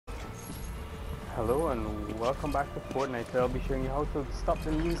Hello and welcome back to Fortnite. I'll be showing you how to stop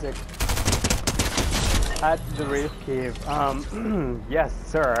the music at the Rave Cave. Yes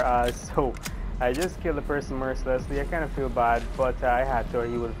sir, so I just killed a person mercilessly. I kind of feel bad, but I had to or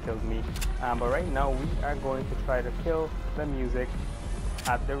he would have killed me. But right now we are going to try to kill the music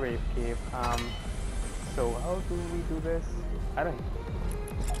at the Rave Cave. So how do we do this? I don't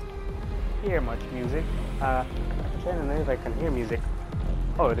hear much music. I'm trying to know if I can hear music.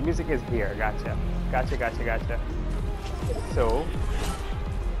 Oh, the music is here. Gotcha. So,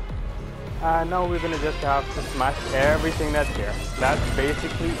 now we're gonna just have to smash everything that's here. That's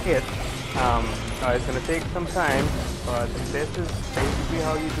basically it. It's gonna take some time, but this is basically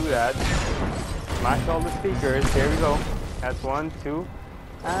how you do that. Smash all the speakers. Here we go. That's 1, 2,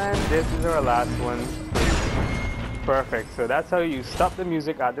 and this is our last one. Perfect. So that's how you stop the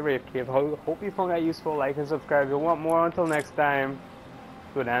music at the Rave Cave. Hope you found that useful. Like and subscribe if you want more. Until next time.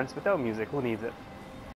 To dance without music, who needs it?